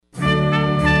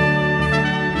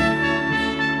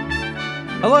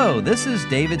Hello, this is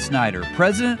David Snyder,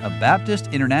 President of Baptist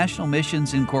International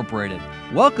Missions Incorporated,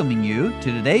 welcoming you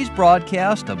to today's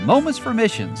broadcast of Moments for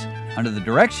Missions under the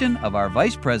direction of our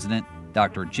Vice President,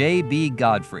 Dr. J.B.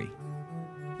 Godfrey.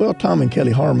 Well, Tom and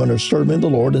Kelly Harmon are serving the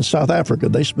Lord in South Africa.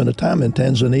 They spent a time in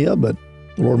Tanzania, but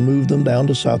the Lord moved them down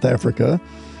to South Africa.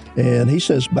 And he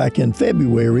says back in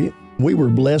February, we were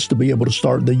blessed to be able to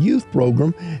start the youth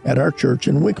program at our church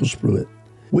in Winkelspruit.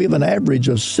 We have an average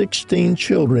of 16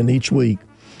 children each week.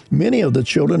 Many of the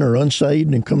children are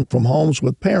unsaved and come from homes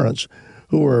with parents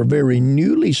who are very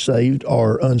newly saved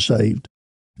or unsaved.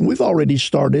 We've already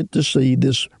started to see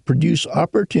this produce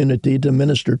opportunity to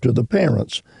minister to the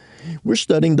parents. We're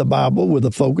studying the Bible with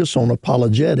a focus on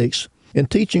apologetics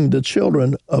and teaching the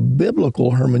children a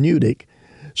biblical hermeneutic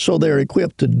so they're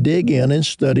equipped to dig in and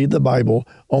study the Bible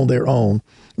on their own.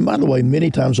 And by the way,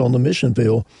 many times on the mission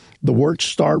field, the works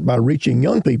start by reaching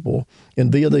young people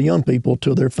and via the young people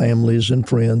to their families and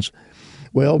friends.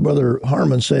 Well, Brother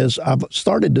Harmon says, I've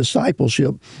started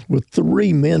discipleship with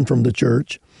 3 men from the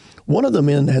church. One of the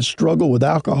men has struggled with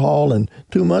alcohol and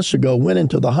 2 months ago went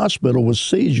into the hospital with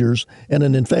seizures and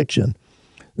an infection.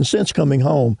 And since coming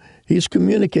home, he's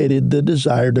communicated the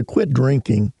desire to quit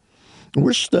drinking.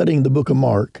 We're studying the book of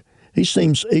Mark. He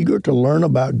seems eager to learn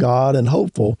about God and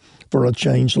hopeful for a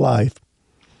changed life.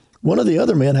 One of the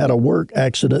other men had a work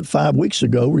accident 5 weeks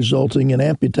ago, resulting in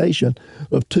amputation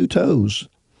of 2 toes.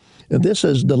 And this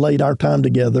has delayed our time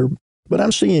together, but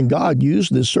I'm seeing God use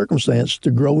this circumstance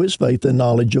to grow his faith and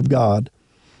knowledge of God.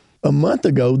 A month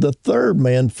ago, the 3rd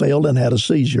man failed and had a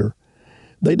seizure.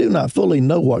 They do not fully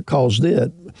know what caused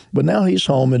it, but now he's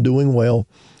home and doing well.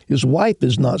 His wife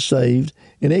is not saved,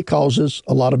 and it causes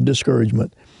a lot of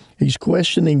discouragement. He's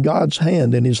questioning God's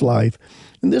hand in his life,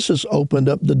 and this has opened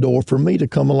up the door for me to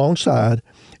come alongside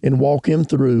and walk him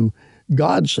through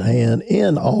God's hand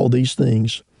in all these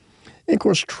things. And of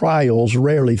course, trials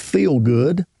rarely feel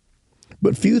good,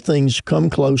 but few things come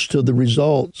close to the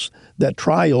results that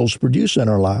trials produce in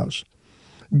our lives.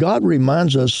 God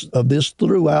reminds us of this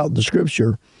throughout the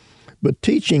Scripture, but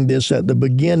teaching this at the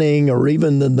beginning or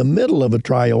even in the middle of a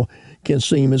trial can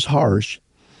seem as harsh.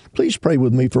 Please pray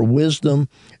with me for wisdom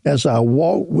as I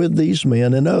walk with these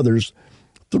men and others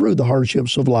through the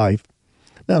hardships of life.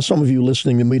 Now, some of you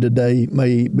listening to me today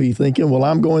may be thinking, well,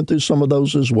 I'm going through some of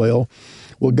those as well.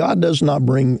 Well, God does not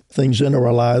bring things into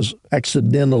our lives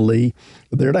accidentally.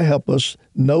 They're to help us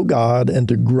know God and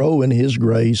to grow in his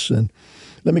grace. And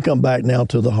let me come back now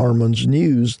to the Harmon's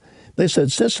news. They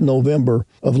said since November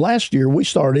of last year, we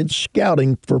started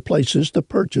scouting for places to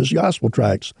purchase gospel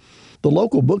tracts. The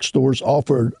local bookstores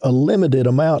offered a limited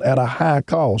amount at a high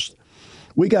cost.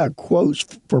 We got quotes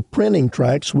for printing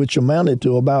tracts, which amounted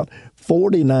to about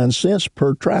 49 cents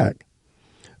per tract.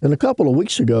 And a couple of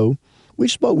weeks ago, we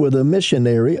spoke with a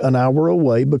missionary an hour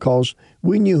away because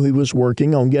we knew he was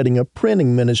working on getting a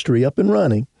printing ministry up and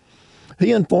running.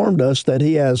 He informed us that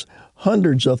he has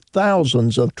hundreds of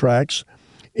thousands of tracts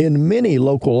in many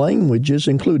local languages,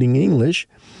 including English.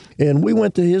 And we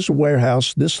went to his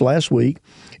warehouse this last week,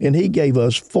 and he gave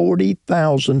us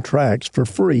 40,000 tracts for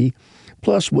free.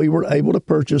 Plus, we were able to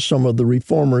purchase some of the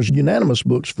Reformers' unanimous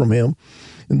books from him.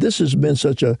 And this has been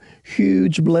such a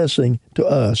huge blessing to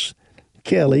us.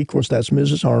 Kelly, of course, that's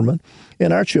Mrs. Harmon,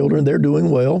 and our children, they're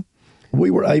doing well. We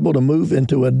were able to move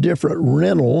into a different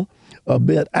rental a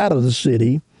bit out of the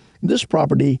city. This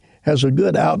property has a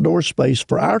good outdoor space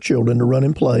for our children to run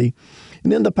and play.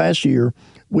 And in the past year,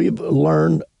 we've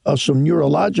learned of some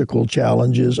neurological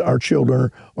challenges our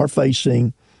children are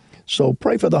facing. So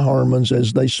pray for the Harmons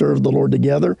as they serve the Lord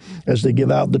together, as they give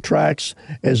out the tracts,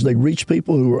 as they reach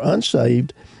people who are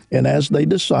unsaved, and as they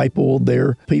disciple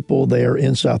their people there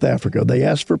in South Africa. They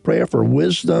ask for prayer for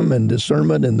wisdom and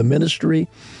discernment in the ministry,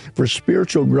 for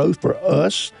spiritual growth for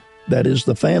us, that is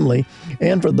the family,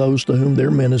 and for those to whom they're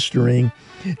ministering,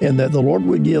 and that the Lord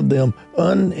would give them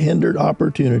unhindered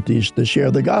opportunities to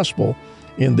share the gospel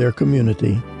in their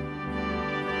community.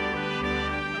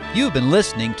 You've been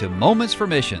listening to Moments for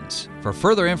Missions. For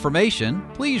further information,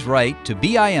 please write to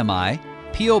BIMI,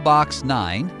 P.O. Box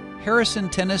 9, Harrison,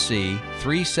 Tennessee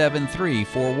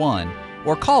 37341,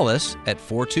 or call us at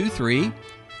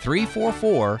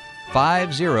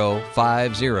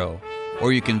 423-344-5050.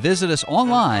 Or you can visit us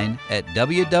online at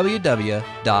www.bimi.org.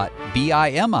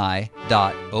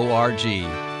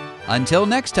 Until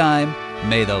next time,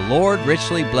 may the Lord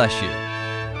richly bless you.